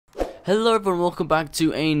Hello everyone, welcome back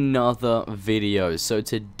to another video. So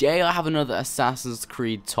today I have another Assassin's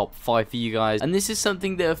Creed top 5 for you guys, and this is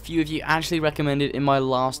something that a few of you actually recommended in my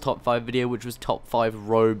last top 5 video, which was top 5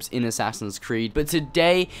 robes in Assassin's Creed. But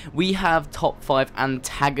today we have top 5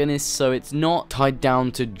 antagonists, so it's not tied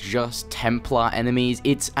down to just Templar enemies,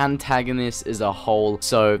 it's antagonists as a whole.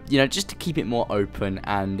 So, you know, just to keep it more open,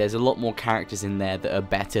 and there's a lot more characters in there that are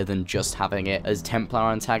better than just having it as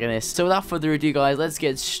Templar antagonists. So without further ado guys, let's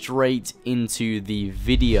get straight into the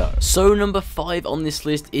video. So number 5 on this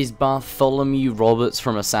list is Bartholomew Roberts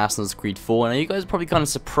from Assassin's Creed 4. Now you guys are probably kind of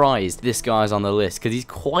surprised this guy's on the list because he's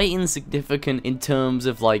quite insignificant in terms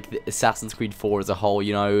of like the Assassin's Creed 4 as a whole.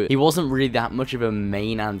 You know, he wasn't really that much of a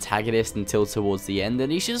main antagonist until towards the end, and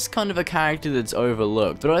he's just kind of a character that's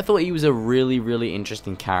overlooked. But I thought he was a really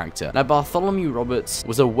interesting character. Now Bartholomew Roberts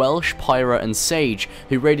was a Welsh pirate and sage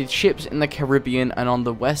who raided ships in the Caribbean and on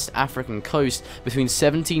the West African coast between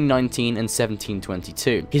 1719 and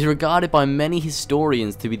 1722. He's regarded by many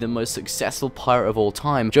historians to be the most successful pirate of all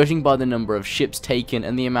time, judging by the number of ships taken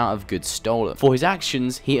and the amount of goods stolen. For his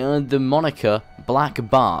actions, he earned the moniker Black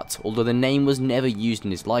Bart, although the name was never used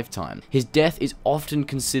in his lifetime. His death is often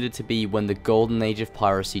considered to be when the golden age of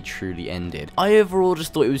piracy truly ended. I overall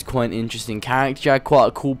just thought he was quite an interesting character. He had quite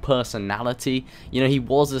a cool personality. You know, he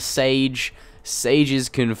was a sage. Sages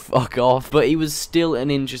can fuck off, but he was still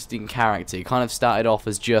an interesting character. He kind of started off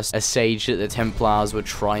as just a sage that the Templars were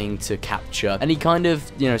trying to capture, and he kind of,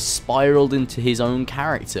 you know, spiraled into his own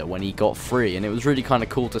character when he got free, and it was really kind of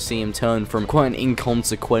cool to see him turn from quite an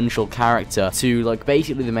inconsequential character to like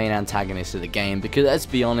basically the main antagonist of the game. Because let's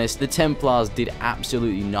be honest, the Templars did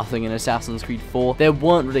absolutely nothing in Assassin's Creed 4. There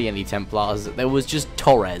weren't really any Templars. There was just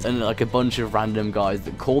Torres and like a bunch of random guys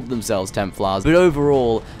that called themselves Templars, but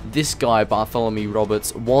overall this guy Bartholomew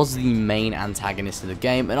Roberts was the main antagonist of the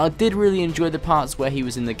game, and I did really enjoy the parts where he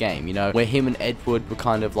was in the game, you know, where him and Edward were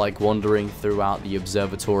kind of like wandering throughout the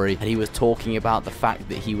observatory, and he was talking about the fact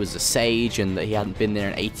that he was a sage and that he hadn't been there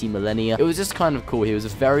in 80 millennia. It was just kind of cool. He was a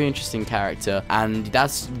very interesting character, and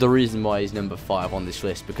that's the reason why he's number 5 on this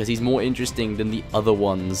list, because he's more interesting than the other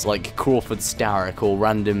ones like Crawford Starrick or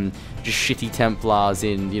random just shitty Templars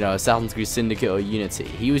in, you know, Assassin's Creed Syndicate or Unity.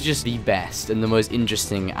 He was just the best and the most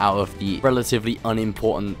interesting out of the relatively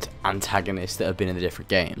unimportant antagonists that have been in the different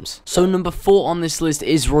games. So number 4 on this list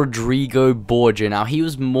is Rodrigo Borgia. Now he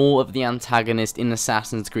was more of the antagonist in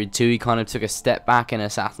Assassin's Creed 2. He kind of took a step back in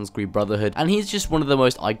Assassin's Creed Brotherhood, and he's just one of the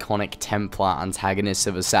most iconic Templar antagonists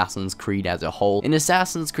of Assassin's Creed as a whole. In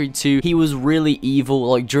Assassin's Creed 2, he was really evil.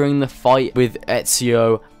 Like during the fight with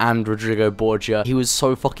Ezio and Rodrigo Borgia, he was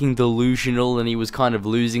so fucking delusional and he was kind of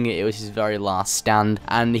losing it. It was his very last stand,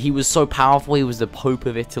 and he was so powerful. He was the Pope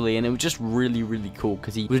of Italy, and it was just really cool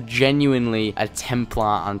because he was genuinely a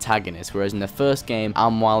Templar antagonist, whereas in the first game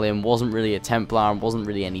Al-Mualim wasn't really a Templar and wasn't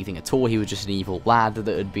really anything at all. He was just an evil lad that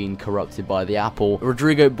had been corrupted by the apple.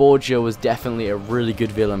 Rodrigo Borgia was definitely a really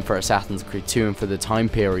good villain for Assassin's Creed 2 and for the time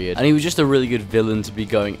period, and he was just a really good villain to be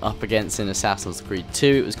going up against in Assassin's Creed 2.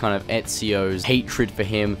 It was kind of Ezio's hatred for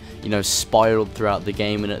him, you know, spiraled throughout the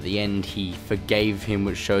game, and at the end he forgave him,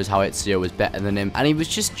 which shows how Ezio was better than him, and he was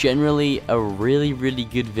just generally a really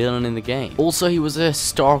good villain in the game. Also, he was a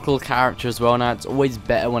historical character as well. Now it's always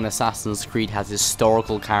better when Assassin's Creed has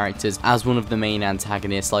historical characters as one of the main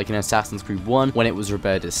antagonists, like in Assassin's Creed 1 when it was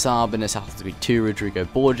Robert de Saab, in Assassin's Creed 2 Rodrigo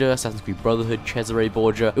Borgia, Assassin's Creed Brotherhood Cesare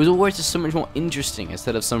Borgia. It was always just so much more interesting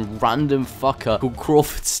instead of some random fucker called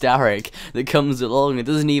Crawford Starrick that comes along and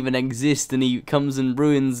doesn't even exist, and he comes and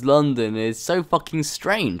ruins London. It's so fucking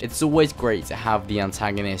strange. It's always great to have the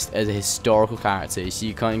antagonist as a historical character, so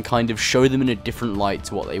you can kind of show them in a different light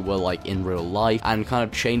to what they were like in real life and kind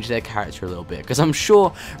of change their character a little bit, because I'm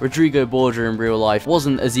sure Rodrigo Borgia in real life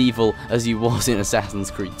wasn't as evil as he was in Assassin's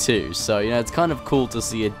Creed 2, so you know, it's kind of cool to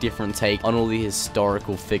see a different take on all the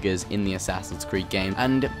historical figures in the Assassin's Creed game.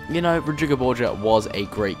 And you know, Rodrigo Borgia was a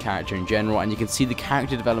great character in general, and you can see the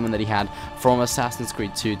character development that he had from Assassin's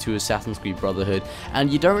Creed 2 to Assassin's Creed Brotherhood,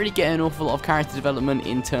 and you don't really get an awful lot of character development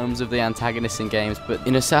in terms of the antagonists in games, but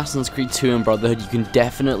in Assassin's Creed 2 and Brotherhood you can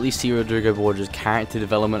definitely see Rodrigo Borgia's character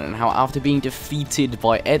development, and how after being defeated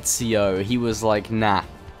by Ezio, he was like, nah,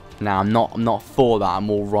 I'm not for that. I'm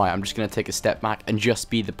alright. I'm just going to take a step back and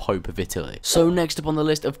just be the Pope of Italy. So next up on the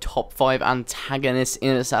list of top 5 antagonists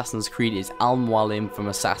in Assassin's Creed is Al-Mualim from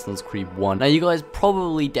Assassin's Creed 1. Now you guys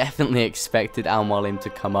probably definitely expected Al-Mualim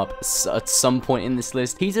to come up at some point in this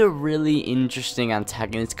list. He's a really interesting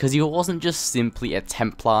antagonist because he wasn't just simply a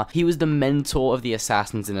Templar. He was the mentor of the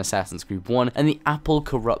assassins in Assassin's Creed 1, and the apple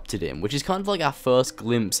corrupted him, which is kind of like our first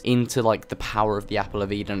glimpse into like the power of the Apple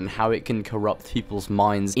of Eden and how it can corrupt people's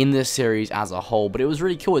minds in in this series as a whole. But it was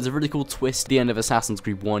really cool. It's a really cool twist at the end of Assassin's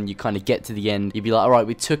Creed 1. You kind of get to the end, you'd be like, alright,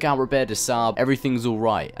 we took out Robert de Saab, everything's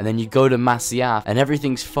alright. And then you go to Masyaf, and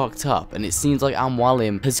everything's fucked up. And it seems like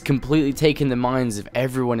Al-Mualim has completely taken the minds of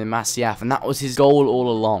everyone in Masyaf, and that was his goal all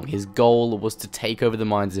along. His goal was to take over the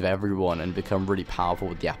minds of everyone and become really powerful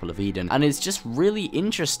with the Apple of Eden. And it's just really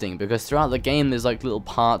interesting because throughout the game there's like little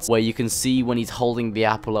parts where you can see when he's holding the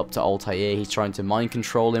apple up to Altair, he's trying to mind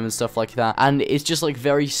control him and stuff like that. And it's just like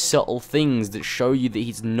very subtle things that show you that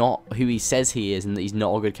he's not who he says he is and that he's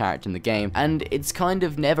not a good character in the game. And it's kind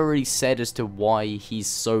of never really said as to why he's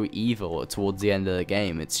so evil towards the end of the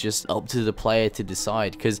game. It's just up to the player to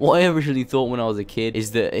decide, because what I originally thought when I was a kid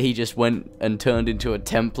is that he just went and turned into a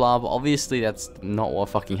Templar, but obviously that's not what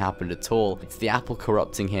fucking happened at all. It's the apple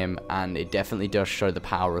corrupting him, and it definitely does show the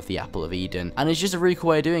power of the Apple of Eden. And it's just a really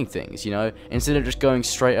cool way of doing things, you know? Instead of just going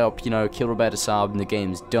straight up, you know, kill Robert de Saab and the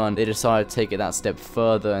game's done, they decided to take it that step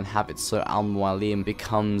further and have it so Al-Mualim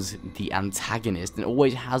becomes the antagonist, and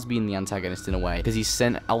always has been the antagonist in a way, because he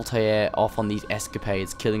sent Altair off on these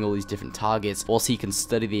escapades, killing all these different targets, whilst he can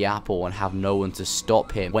study the apple and have no one to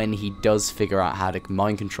stop him when he does figure out how to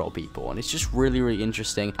mind control people. And it's just really, really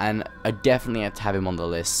interesting, and I definitely have to have him on the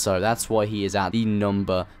list, so that's why he is at the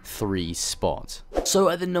number 3 spot. So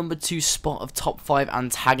at the number 2 spot of top 5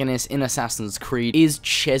 antagonists in Assassin's Creed is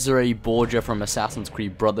Cesare Borgia from Assassin's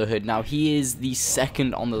Creed Brotherhood. Now he is the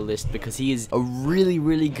second on the list because he is a really,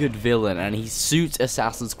 really good villain, and he suits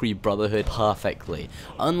Assassin's Creed Brotherhood perfectly.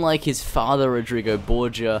 Unlike his father Rodrigo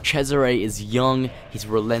Borgia, Cesare is young, he's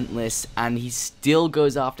relentless, and he still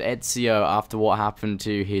goes after Ezio after what happened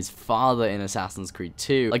to his father in Assassin's Creed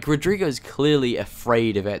 2. Like, Rodrigo's clearly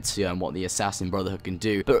afraid of Ezio and what the Assassin Brotherhood can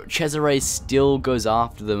do, but Cesare still goes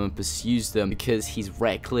after them and pursues them because he's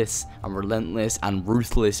reckless and relentless and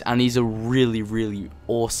ruthless, and he's a really, really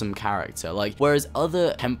awesome character. Like, whereas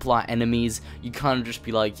other Templar enemies, you kind of just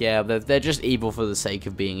be like, yeah, they're just evil for the sake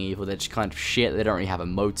of being evil, they're just kind of shit, they don't really have a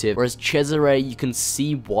motive. Whereas Cesare, you can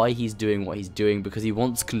see why he's doing what he's doing, because he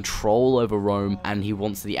wants control over Rome, and he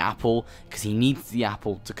wants the apple because he needs the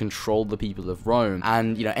apple to control the people of Rome.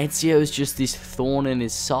 And, you know, Ezio is just this thorn in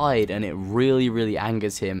his side, and it really, really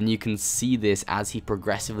angers him, and you can see this as he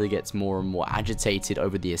progressively gets more and more agitated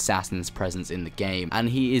over the assassin's presence in the game. And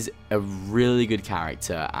he is a really good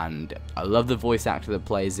character, and I love the voice actor that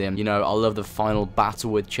plays him. You know, I love the final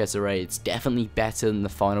battle with Cesare. It's definitely better than the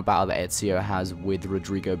final battle that Ezio has with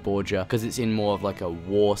Rodrigo Borgia, because it's in more of like a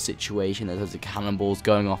war situation. There's loads of cannonballs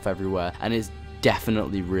going off everywhere, and it's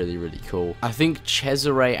definitely really, really cool. I think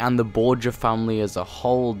Cesare and the Borgia family as a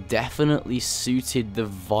whole definitely suited the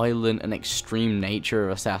violent and extreme nature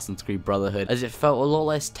of Assassin's Creed Brotherhood, as it felt a lot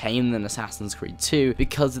less tame than Assassin's Creed 2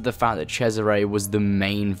 because of the fact that Cesare was the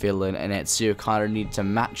main villain and Ezio kind of needed to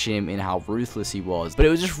match him in how ruthless he was. But it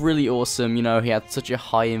was just really awesome, you know, he had such a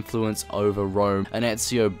high influence over Rome, and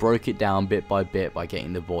Ezio broke it down bit by bit by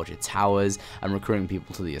getting the Borgia towers and recruiting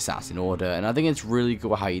people to the Assassin Order. And I think it's really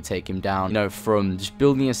cool how you take him down, you know, from just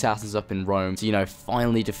building assassins up in Rome to, you know,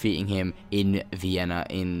 finally defeating him in Vienna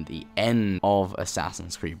in the end of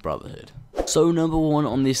Assassin's Creed Brotherhood. So number 1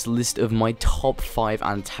 on this list of my top 5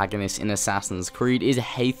 antagonists in Assassin's Creed is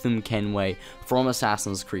Haytham Kenway from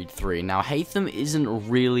Assassin's Creed 3. Now, Haytham isn't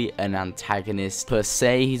really an antagonist per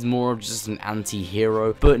se, he's more of just an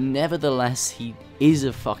anti-hero, but nevertheless, he is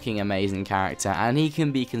a fucking amazing character, and he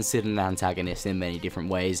can be considered an antagonist in many different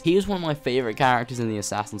ways. He is one of my favorite characters in the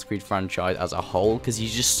Assassin's Creed franchise as a whole, because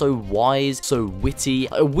he's just so wise, so witty.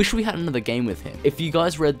 I wish we had another game with him. If you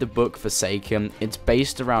guys read the book Forsaken, it's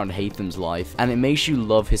based around Haytham's life, and it makes you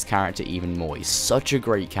love his character even more. He's such a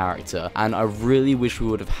great character, and I really wish we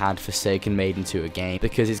would have had Forsaken made into a game,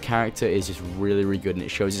 because his character is just really, really good, and it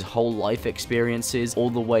shows his whole life experiences,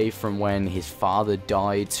 all the way from when his father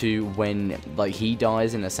died to when, like, he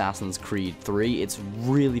dies in Assassin's Creed 3. It's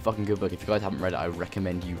really fucking good book. If you guys haven't read it, I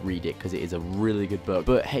recommend you read it, because it is a really good book.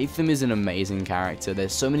 But Haytham is an amazing character.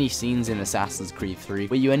 There's so many scenes in Assassin's Creed 3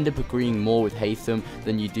 where you end up agreeing more with Haytham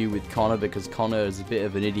than you do with Connor, because Connor is a bit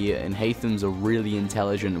of an idiot, and Haytham's a really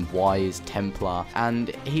intelligent and wise Templar, and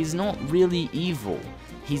he's not really evil.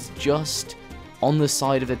 He's just on the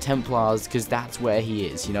side of the Templars, because that's where he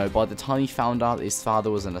is. You know, by the time he found out his father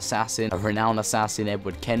was an assassin, a renowned assassin,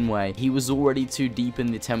 Edward Kenway, he was already too deep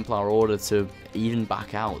in the Templar Order to even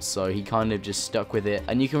back out, so he kind of just stuck with it.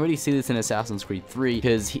 And you can really see this in Assassin's Creed 3,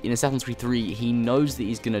 because in Assassin's Creed 3, he knows that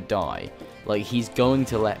he's gonna die, Like, he's going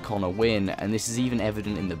to let Connor win, and this is even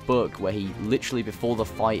evident in the book, where he literally, before the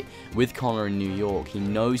fight with Connor in New York, he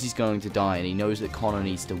knows he's going to die, and he knows that Connor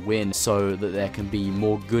needs to win so that there can be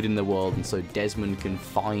more good in the world, and so Desmond can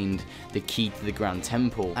find the key to the Grand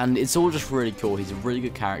Temple. And it's all just really cool. He's a really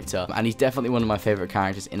good character, and he's definitely one of my favorite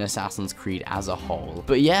characters in Assassin's Creed as a whole.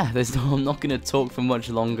 But yeah, I'm not going to talk for much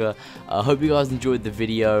longer. I hope you guys enjoyed the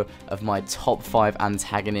video of my top 5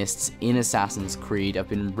 antagonists in Assassin's Creed. I've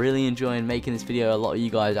been really enjoying making this video. A lot of you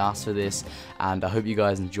guys asked for this, and I hope you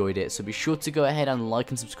guys enjoyed it. So be sure to go ahead and like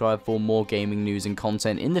and subscribe for more gaming news and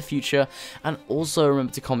content in the future, and also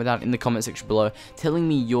remember to comment down in the comment section below telling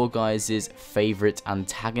me your guys' favorite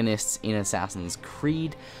antagonists in Assassin's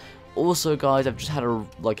Creed. Also guys, I've just had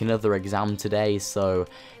another exam today, so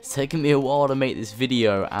it's taken me a while to make this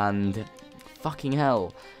video, and fucking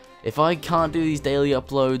hell, if I can't do these daily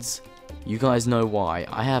uploads, you guys know why.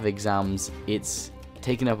 I have exams. It's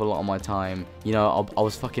taking up a lot of my time. You know, I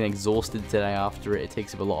was fucking exhausted today after it. It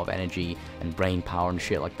takes up a lot of energy and brain power and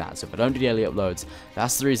shit like that. So if I don't do daily uploads,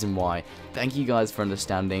 that's the reason why. Thank you guys for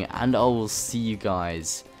understanding, and I will see you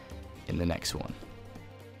guys in the next one.